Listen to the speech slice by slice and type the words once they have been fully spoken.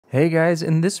Hey guys,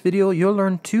 in this video you'll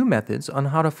learn two methods on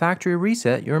how to factory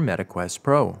reset your MetaQuest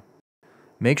Pro.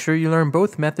 Make sure you learn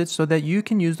both methods so that you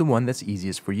can use the one that's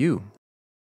easiest for you.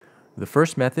 The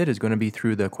first method is going to be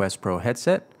through the Quest Pro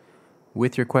headset.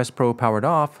 With your Quest Pro powered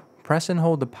off, press and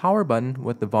hold the power button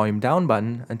with the volume down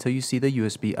button until you see the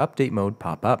USB update mode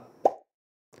pop up.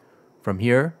 From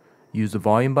here, use the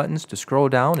volume buttons to scroll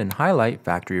down and highlight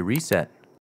factory reset.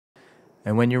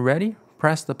 And when you're ready,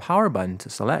 press the power button to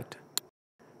select.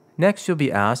 Next, you'll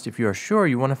be asked if you are sure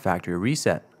you want a factory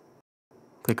reset.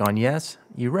 Click on Yes,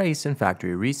 Erase, and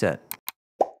Factory Reset.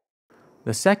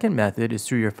 The second method is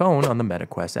through your phone on the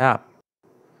MetaQuest app.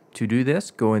 To do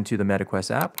this, go into the MetaQuest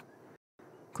app,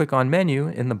 click on Menu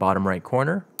in the bottom right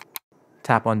corner,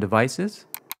 tap on Devices,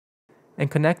 and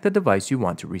connect the device you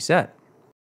want to reset.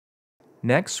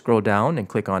 Next, scroll down and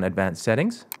click on Advanced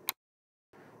Settings,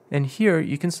 and here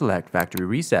you can select Factory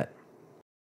Reset.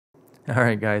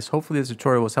 Alright guys, hopefully this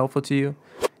tutorial was helpful to you.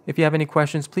 If you have any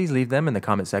questions, please leave them in the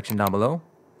comment section down below.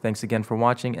 Thanks again for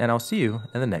watching, and I'll see you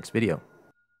in the next video.